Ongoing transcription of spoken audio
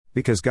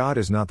Because God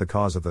is not the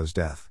cause of those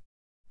deaths.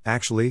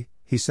 Actually,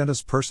 He sent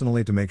us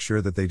personally to make sure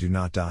that they do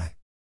not die.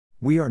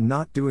 We are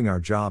not doing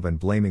our job and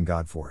blaming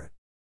God for it.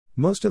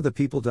 Most of the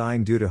people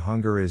dying due to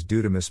hunger is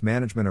due to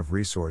mismanagement of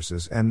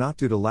resources and not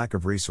due to lack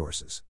of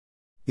resources.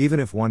 Even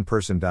if one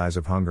person dies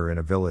of hunger in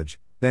a village,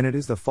 then it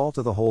is the fault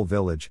of the whole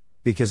village,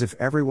 because if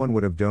everyone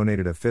would have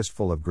donated a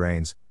fistful of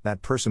grains,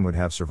 that person would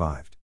have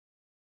survived.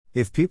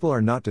 If people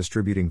are not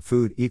distributing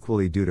food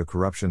equally due to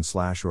corruption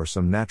or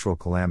some natural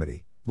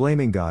calamity,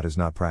 blaming God is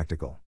not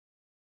practical.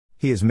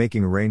 He is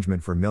making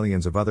arrangement for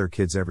millions of other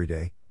kids every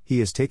day. He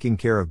is taking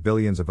care of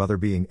billions of other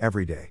beings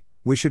every day.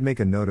 We should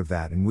make a note of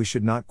that and we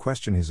should not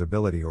question His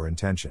ability or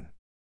intention.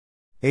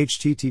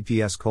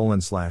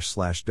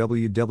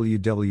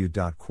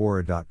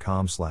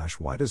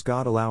 https://www.quora.com/why does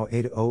God allow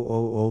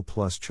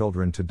 8000+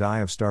 children to die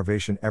of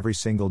starvation every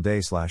single day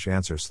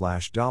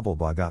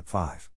 /answer/Doppelblagot 5